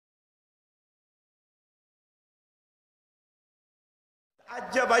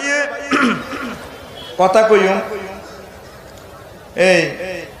আজ্জা ভাইয়ে কথা কইম এই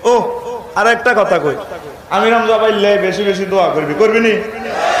ও আর একটা কথা কই আমির হামজা ভাইলে বেশি বেশি দোয়া করবি করবি নি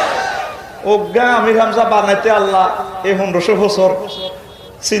ওগা আমির হামজা বানাইতে আল্লাহ এই 1500 বছর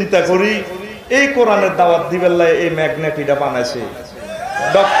চিন্তা করি এই কোরআনের দাওয়াত দিবেল্লাই এই ম্যাগনেটিটা বানাইছে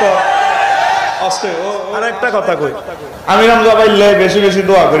ডক্টর আস্তে ও আর একটা কথা কই আমির হামজা ভাইলে বেশি বেশি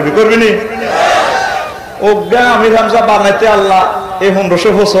দোয়া করবি করবি নি ওগা আমির হামজা বানাইতে আল্লাহ এই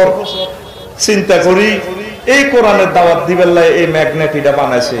 1500 বছর চিন্তা করি এই কোরআনের দাওয়াত দিবেল্লাই এই ম্যাগনেটিটা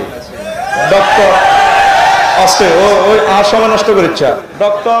বানাইছে ডক্টর আস্তে ও ওই আর সময় নষ্ট করেছে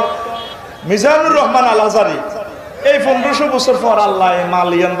ডক্টর মিজানুর রহমান আল আজহারি এই 1500 বছর পর আল্লাহ এই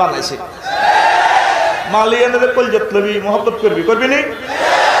মালিয়ান বানাইছে মালিয়ানের কলজত লবি মহব্বত করবি করবি নি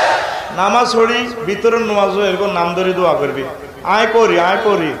নামাজ পড়ি ভিতরের নামাজ এরকম নাম ধরে দোয়া করবি আয়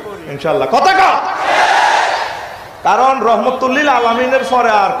করি ইনশাআল্লাহ কথা কা কারণ রহমতুল্লিল আলামিনের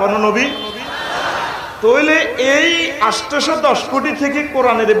পরে আর কোন নবী তাইলে এই 810 কোটি থেকে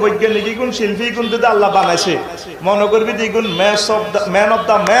কোরআনের বৈজ্ঞানিক গুণ শিল্পী গুণ যদি আল্লাহ বানাইছে মনে করবি দ্বিগুণ ম্যান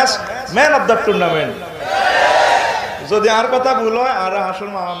অফ দ্য টুর্নামেন্ট যদি আর কথা ভুল হয় আর হাসন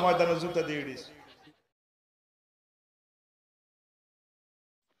ময়দানে জুতা দিয়ে দিস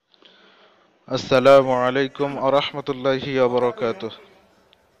আসসালামু আলাইকুম ওয়া রাহমাতুল্লাহি ওয়া বারাকাতুহু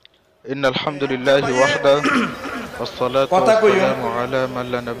ইন্নাল হামদুলিল্লাহি ওয়াহদা والصلاه والسلام على من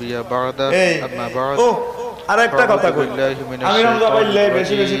لا نبي بعده اما بعد ও আরেকটা কথা কই আমির হামজা ভাইলে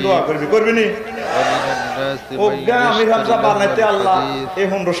বেশি বেশি দোয়া করবি নি ওগা আমির হামজা বানাইতে আল্লাহ এই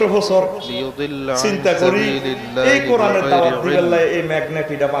 1500 বছর চিন্তা করি এই কোরআনের দাওয়াত দিবেল্লাই এই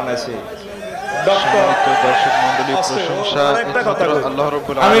ম্যাগনেটিটা বানাইছে ডক্টর দর্শক মণ্ডলী প্রশংসা আল্লাহ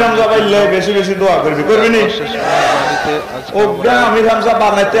রাব্বুল আলামিন আমির হামজা ভাইলে বেশি বেশি দোয়া করবি নি ওগা আমির হামজা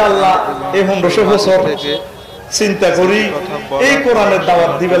বানাইতে আল্লাহ এই 1500 বছর চিন্তা করি এই কোরআনের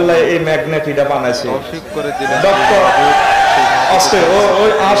দাওয়াত দিবেল্লাই এই ম্যাগনেটিটা বানাইছে তৌফিক করে দিলেন ডক্টর আস্তে ও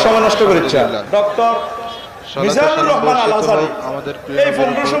ওই আর সময় নষ্ট করেছে ডক্টর মিজানুর রহমান আল আজহারি আমাদের এই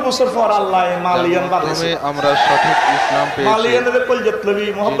 1500 বছর পর আল্লাহ এই মালিয়ান বানাইছে আমরা সঠিক ইসলাম পেয়েছি মালিয়ানের কলজত লবি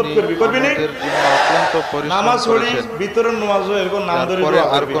মহব্বত করবি নি অত্যন্ত পরিশ্রম নামাজ পড়ি ভিতরের নামাজ এরকম নাম ধরে দোয়া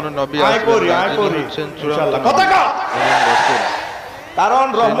আর করবি কোন নবী আয় করি ইনশাআল্লাহ কথা কা কারণ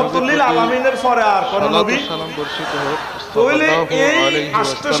রহমতুল্লিল আলামিনের পরে আর কোন নবী সালাম বর্ষিত হোক তাইলে এই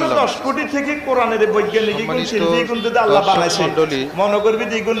 810 কোটি থেকে কোরআনের বৈজ্ঞানিক গুণ শিল্পী গুণ যদি আল্লাহ বানাইছে মনে করবি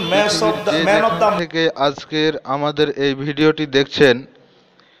দ্বিগুণ ম্যান অফ দ্য থেকে আজকের আমাদের এই ভিডিওটি দেখছেন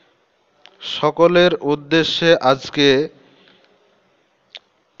সকলের উদ্দেশ্যে আজকে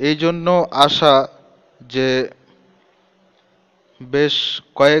এই জন্য আসা যে বেশ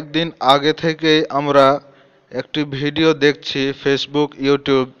কয়েকদিন আগে থেকে আমরা একটি ভিডিও দেখছি ফেসবুক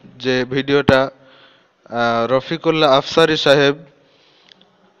ইউটিউব যে ভিডিওটা রফিকুল্লাহ আফসারি সাহেব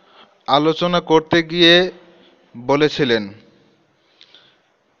আলোচনা করতে গিয়ে বলেছিলেন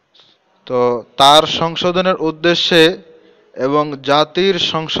তো তার সংশোধনের উদ্দেশ্যে এবং জাতির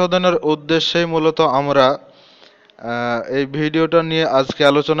সংশোধনের উদ্দেশ্যে মূলত আমরা এই ভিডিওটা নিয়ে আজকে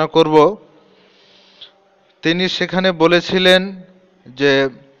আলোচনা করব তিনি সেখানে বলেছিলেন যে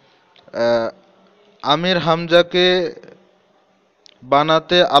আমির হামজাকে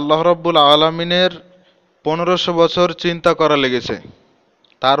বানাতে আল্লাহ রাব্বুল আলামিনের 1500 বছর চিন্তা করা লেগেছে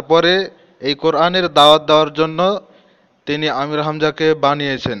তারপরে এই কোরআনের দাওয়াত দেওয়ার জন্য তিনি আমির হামজাকে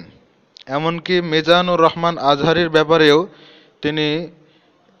বানিয়েছেন এমনকি মিজানুর রহমান আজহারির ব্যাপারেও তিনি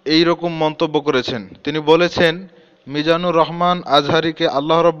এই রকম মন্তব্য করেছেন তিনি বলেছেন মিজানুর রহমান আজহারিকে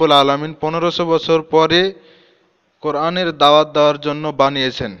আল্লাহ রাব্বুল আলামিন 1500 বছর পরে কোরআনের দাওয়াত দেওয়ার জন্য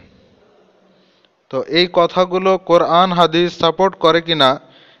বানিয়েছেন তো এই কথাগুলো কোরআন হাদিস সাপোর্ট করে কিনা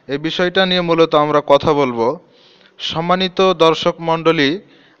এই বিষয়টা নিয়ে মূলত আমরা কথা বলবো সম্মানিত দর্শক মণ্ডলী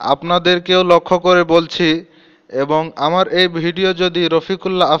আপনাদেরকেও লক্ষ্য করে বলছি এবং আমার এই ভিডিও যদি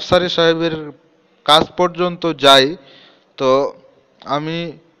রফিকুল্লাহ আফসারি সাহেবের কাছ পর্যন্ত যায় তো আমি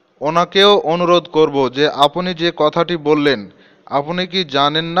ওনাকেও অনুরোধ করব যে আপনি যে কথাটি বললেন আপনি কি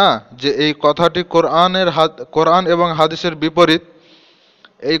জানেন না যে এই কথাটি কোরআন এবং হাদিসের বিপরীত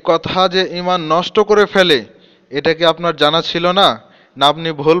এই কথা যে ঈমান নষ্ট করে ফেলে এটা কি আপনার জানা ছিল না না আপনি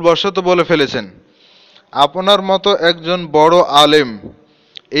ভুলবশত বলে ফেলেছেন আপনার মতো একজন বড় আলেম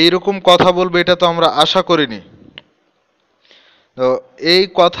এই রকম কথা বলবে এটা তো আমরা আশা করিনি তো এই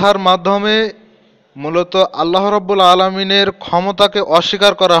কথার মাধ্যমে মূলত আল্লাহ রাব্বুল আলামিনের ক্ষমতাকে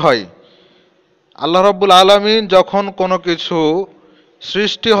অস্বীকার করা হয় আল্লাহ রাব্বুল আলামিন যখন কোনো কিছু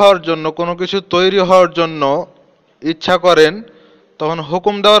সৃষ্টি হওয়ার জন্য কোনো কিছু তৈরি হওয়ার জন্য ইচ্ছা করেন তখন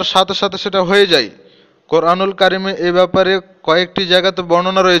হুকুম দেওয়ার সাথে সাথে সেটা হয়ে যায় কোরআনুল কারিমে এই ব্যাপারে কয়েকটি জায়গাতে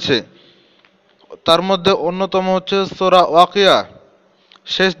বর্ণনা রয়েছে তার মধ্যে অন্যতম হচ্ছে সূরা ওয়াকিয়া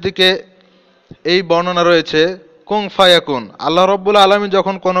শেষ দিকে এই বর্ণনা রয়েছে কুং ফায়াকুন। আল্লাহ রব্বুল আলামিন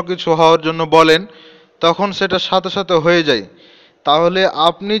যখন কোনো কিছু হওয়ার জন্য বলেন তখন সেটা সাথে সাথে হয়ে যায়। তাহলে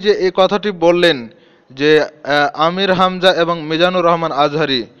আপনি যে এই কথাটি বললেন যে আমির হামজা এবং মিজানুর রহমান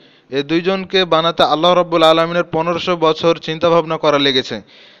আজহারি এই দুইজনকে বানাতে আল্লাহ রব্বুল আলমিনের 1500 বছর চিন্তাভাবনা করা লেগেছে,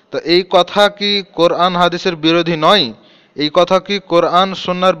 তো এই কথা কি কোরআন হাদিসের বিরোধী নয়? এই কথা কি কোরআন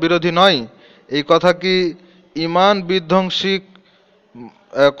সুন্নাহর বিরোধী নয়? এই কথা কি ঈমান বিধ্বংসী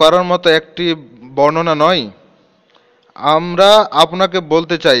করার মতো একটি বর্ণনা নয়? আমরা আপনাকে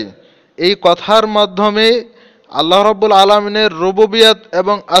বলতে চাই, এই কথার মাধ্যমে আল্লাহ রাব্বুল আলামিনের রুবুবিয়াত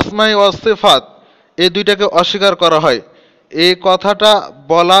এবং আসমাই ওয়াস সিফাত এই দুইটাকে অস্বীকার করা হয়। এই কথাটা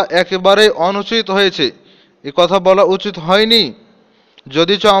বলা একেবারেই অনুচিত হয়েছে, এই কথা বলা উচিত হয়নি।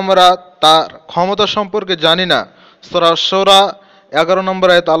 যদিচ আমরা তার ক্ষমতা সম্পর্কে জানি না। সূরা শূরা 11 নম্বর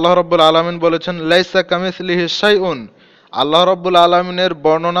আয়াত আল্লাহ রাব্বুল আলামিন বলেছেন, লাইসা কামিসলিহি শাইউন, আল্লাহ রাব্বুল আলামিনের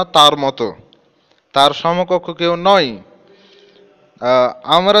বর্ণনা তার মতো, তার সমকক্ষ কেউ নয়।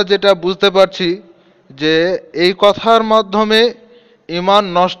 আমরা যেটা বুঝতে পারছি যে এই কথার মাধ্যমে ঈমান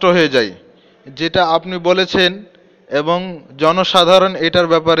নষ্ট হয়ে যায়, যেটা আপনি বলেছেন এবং জনসাধারণ এটার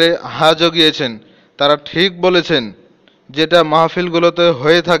ব্যাপারে হা জগিয়েছেন, তারা ঠিক বলেছেন, যেটা মাহফিলগুলোতে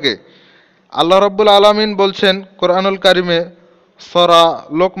হয়ে থাকে। আল্লাহ রাব্বুল আলামিন বলছেন কোরআনুল কারিমে সূরা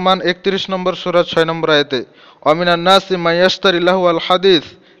লোকমান 31 নম্বর সূরা 6 নম্বর আয়াতে, ওয়ামিনান নাসি মাইয়াশতারিল্লাহু আল হাদিস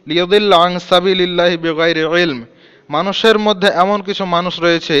লিয়ুদিল্লা আন সাবিলিল্লাহি বিগাইরি ইলম, মানুষের মধ্যে এমন কিছু মানুষ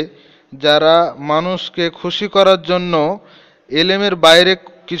রয়েছে যারা মানুষকে খুশি করার জন্য এলেমের বাইরে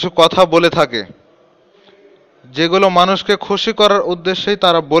কিছু কথা বলে থাকে, যেগুলো মানুষকে খুশি করার উদ্দেশ্যেই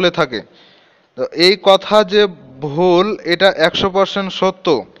তারা বলে থাকে। তো এই কথা যে ভুল, এটা 100% সত্য।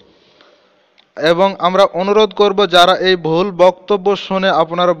 এবং আমরা অনুরোধ করব, যারা এই ভুল বক্তব্য শুনে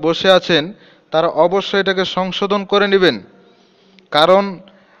আপনারা বসে আছেন তারা অবশ্যই এটাকে সংশোধন করে নেবেন। কারণ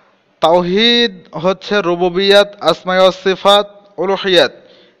তাওহীদ হচ্ছে রুবুবিয়াত, আসমায়ে ওয়াস সিফাত, উলুহিয়াত।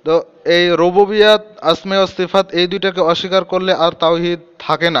 তো এই রুবুবিয়াত, আসমায়ে ওয়াস সিফাত এই দুইটাকে অস্বীকার করলে আর তাওহীদ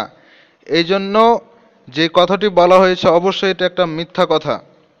থাকে না। এই জন্য যে কথাটি বলা হয়েছে অবশ্যই এটা একটা মিথ্যা কথা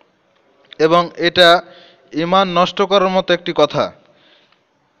এবং এটা ঈমান নষ্ট করার মতো একটি কথা।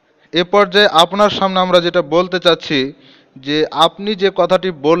 এ পর্যায়ে আপনার সামনে আমরা যেটা বলতে চাচ্ছি যে আপনি যে কথাটি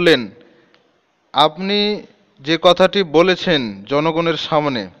বললেন, আপনি যে কথাটি বলেছেন জনগণের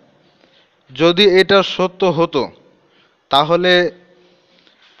সামনে, যদি এটা সত্য হতো তাহলে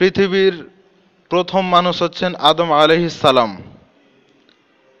পৃথিবীর প্রথম মানুষ হচ্ছেন আদম আলাইহিস সালাম।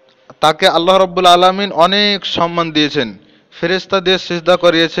 তাকে আল্লাহ রাব্বুল আলামিন অনেক সম্মান দিয়েছেন, ফেরেশতা দিয়ে সিজদা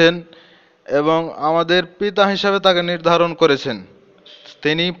করিয়েছেন এবং আমাদের পিতা হিসাবে তাকে নির্ধারণ করেছেন।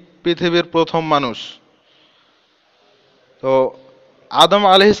 তিনি পৃথিবীর প্রথম মানুষ। তো আদম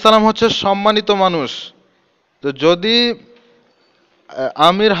আলাইহিস সালাম হচ্ছে সম্মানিত মানুষ। তো যদি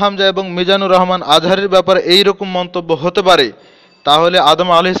আমির হামজা এবং মিজানুর রহমান আজহারির ব্যাপারে এই রকম মন্তব্য হতে পারে, তাহলে আদম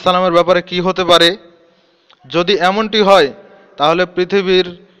আলাইহিস সালামের ব্যাপারে কি হতে পারে? যদি এমনটি হয় তাহলে পৃথিবীর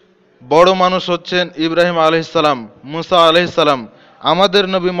বড় মানুষ হচ্ছেন ইব্রাহিম আলাইহিস সালাম, মুসা আলাইহিস সালাম, আমাদের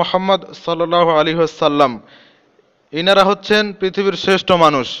নবী মুহাম্মদ সাল্লাল্লাহু আলাইহি ওয়াসাল্লাম, ইনারা হচ্ছেন পৃথিবীর শ্রেষ্ঠ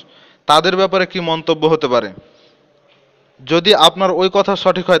মানুষ। তাদের ব্যাপারে কি মন্তব্য হতে পারে? যদি আপনার ওই কথা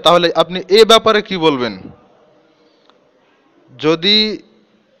সঠিক হয় তাহলে আপনি এ ব্যাপারে কি বলবেন? যদি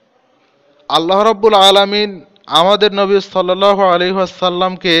আল্লাহ রাব্বুল আলামিন আমাদের নবী সাল্লাল্লাহু আলাইহি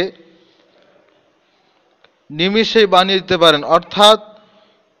ওয়াসাল্লামকে নিমিষেই বানিয়ে দিতে পারেন, অর্থাৎ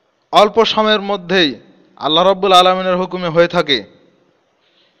অল্প সময়ের মধ্যেই আল্লাহ রাব্বুল আলামিনের হুকুমে হয়ে থাকে,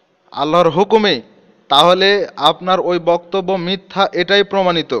 আল্লাহর হুকুমে, তাহলে আপনার ওই বক্তব্য মিথ্যা, এটাই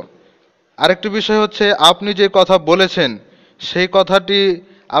প্রমাণিত। আরেকটি বিষয় হচ্ছে, আপনি যে কথা বলেছেন সেই কথাটি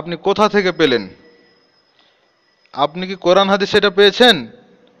আপনি কোথা থেকে পেলেন? আপনি কি কোরআন হাদিস সেটা পেয়েছেন,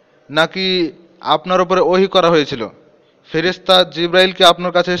 নাকি আপনার উপরে ওহী করা হয়েছিল? ফেরেশতা জিবরাইল কি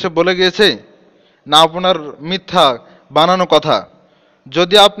আপনার কাছে এসে বলে গিয়েছে, না আপনার মিথ্যা বানানো কথা?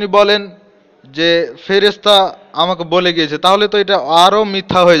 যদি আপনি বলেন যে ফেরেশতা আমাকে বলে গিয়েছে, তাহলে তো এটা আরও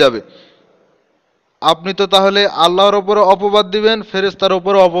মিথ্যা হয়ে যাবে। আপনি তো তাহলে আল্লাহর উপরে অপবাদ দিবেন, ফেরেশতার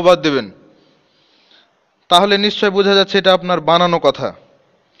উপরে অপবাদ দিবেন, তাহলে নিশ্চয় বোঝা যাচ্ছে এটা আপনার বানানো কথা।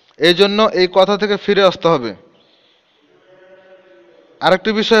 এই জন্য এই কথা থেকে ফিরে আসতে হবে।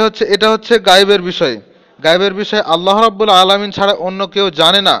 আরেকটি বিষয় হচ্ছে, এটা হচ্ছে গায়েবের বিষয়। গায়েবের বিষয় আল্লাহ রাব্বুল আলামিন ছাড়া অন্য কেউ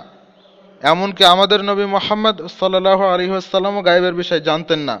জানে না। এমনকি আমাদের নবী মুহাম্মদ সাল্লাল্লাহু আলাইহি ওয়াসাল্লামও গায়েবের বিষয়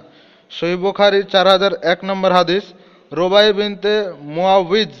জানতেন না। সহিহ বুখারীর 4001 নম্বর হাদিস, রুবাই বিনতে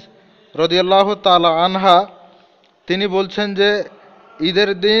মুআউযিজ রাদিয়াল্লাহু তাআলা আনহা তিনি বলছেন যে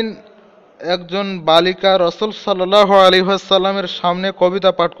ঈদের দিন একজন বালিকা রাসূল সাল্লাল্লাহু আলাইহি ওয়াসাল্লামের সামনে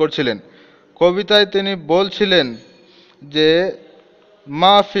কবিতা পাঠ করছিলেন। কবিতায় তিনি বলছিলেন যে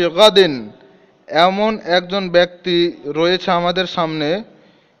মা ফি গাদিন, এমন একজন ব্যক্তি রয়েছে আমাদের সামনে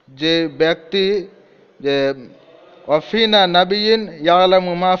যে ব্যক্তি যে ওয়াফিনা নাবিয়িন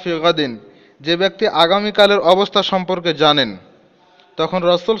ইয়ালামু মা ফি গাদিন, যে ব্যক্তি আগামীকালের অবস্থা সম্পর্কে জানেন। তখন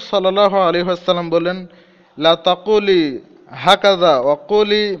রাসূল সাল্লাল্লাহু আলাইহি ওয়াসাল্লাম বলেন, লা তাকুলি হাকাযা ওয়া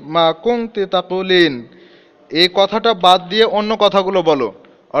কুলি মা কুনতি তাকুলিন, এই কথাটা বাদ দিয়ে অন্য কথাগুলো বলো।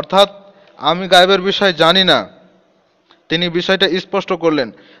 অর্থাৎ আমি গায়েবের বিষয় জানি না, তিনি বিষয়টা স্পষ্ট করলেন।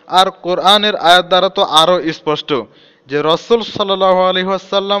 আর কোরআনের আয়াত দ্বারা তো আরও স্পষ্ট যে রাসূল সাল্লাল্লাহু আলাইহি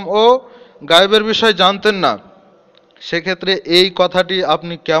ওয়াসাল্লাম ও গায়েবের বিষয় জানতেন না, সেক্ষেত্রে এই কথাটি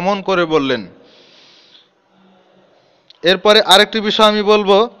আপনি কেমন করে বললেন? এরপরে আরেকটি বিষয় আমি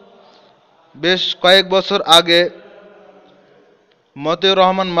বলবো, বেশ কয়েক বছর আগে মতিউর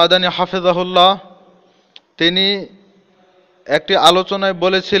রহমান মাদানী হাফেজাহুল্লাহ তিনি একটি আলোচনায়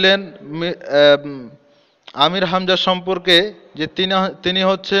বলেছিলেন আমির হামজা সম্পর্কে যে তিনি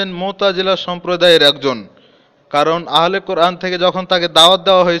হচ্ছেন মুতাজিলা সম্প্রদায়ের একজন। কারণ আহলে কোরআন থেকে যখন তাকে দাওয়াত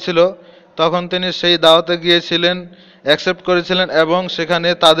দেওয়া হয়েছিল তখন তিনি সেই দাওয়াতে গিয়েছিলেন, অ্যাকসেপ্ট করেছিলেন এবং সেখানে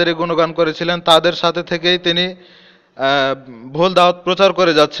তাদেরই গুণগান করেছিলেন। তাদের সাথে থেকেই তিনি ভুল দাওয়াত প্রচার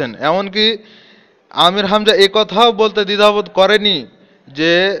করে যাচ্ছেন। এমনকি আমির হামজা এ কথাও বলতে দ্বিধাবোধ করেনি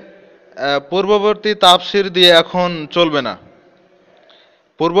যে পূর্ববর্তী তাফসির দিয়ে এখন চলবে না।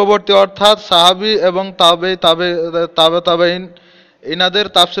 পূর্ববর্তী অর্থাৎ সাহাবী এবং তাবেইন ইনাদের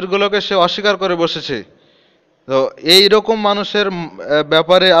তাফসিরগুলোকে সে অস্বীকার করে বসেছে। তো এই রকম মানুষের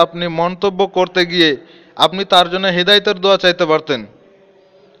ব্যাপারে আপনি মন্তব্য করতে গিয়ে আপনি তার জন্য হেদায়েতের দোয়া চাইতে পারতেন,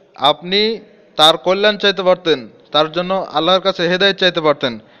 আপনি তার কল্যাণ চাইতে পারতেন, তার জন্য আল্লাহর কাছে হেদায়েত চাইতে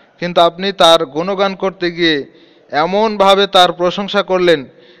পারতেন। কিন্তু আপনি তার গুণগান করতে গিয়ে এমনভাবে তার প্রশংসা করলেন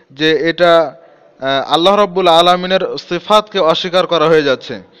যে এটা আল্লাহ রাব্বুল আলামিনের সিফাতকে অস্বীকার করা হয়ে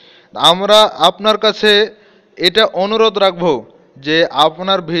যাচ্ছে। আমরা আপনার কাছে এটা অনুরোধ রাখব যে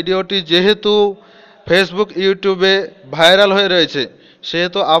আপনার ভিডিওটি যেহেতু ফেসবুক ইউটিউবে ভাইরাল হয়ে রয়েছে,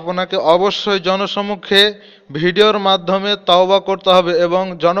 সেহেতু আপনাকে অবশ্যই জনসমক্ষে ভিডিওর মাধ্যমে তওবা করতে হবে এবং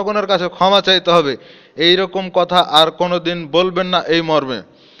জনগণের কাছে ক্ষমা চাইতে হবে। এই রকম কথা আর কোনো দিন বলবেন না এই মর্মে।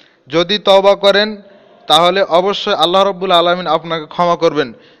 যদি তওবা করেন তাহলে অবশ্যই আল্লাহ রাব্বুল আলামিন আপনাকে ক্ষমা করবেন,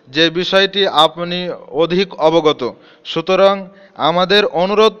 যে বিষয়টি আপনি অধিক অবগত। সুতরাং আমাদের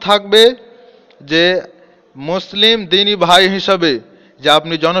অনুরোধ থাকবে যে মুসলিম দিনী ভাই হিসাবে যে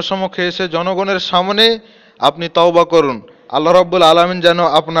আপনি জনসমক্ষে এসে জনগণের সামনে আপনি তওবা করুন। আল্লাহ রাব্বুল আলামিন যেন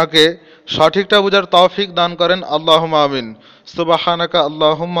আপনাকে সঠিকটা বুঝার তৌফিক দান করেন। আল্লাহুম্মা আমিন। সুবহানাকা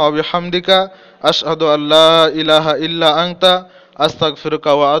আল্লাহুম্মা ওয়া বিহামদিকা আশহাদু আল্লা ইলাহা ইল্লা আনতা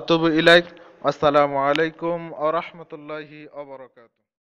আস্তাগফিরুকা ওয়া আতুবু ইলাইক। আসসালামু আলাইকুম ওয়া রাহমাতুল্লাহি ওয়া বারাকাতুহু।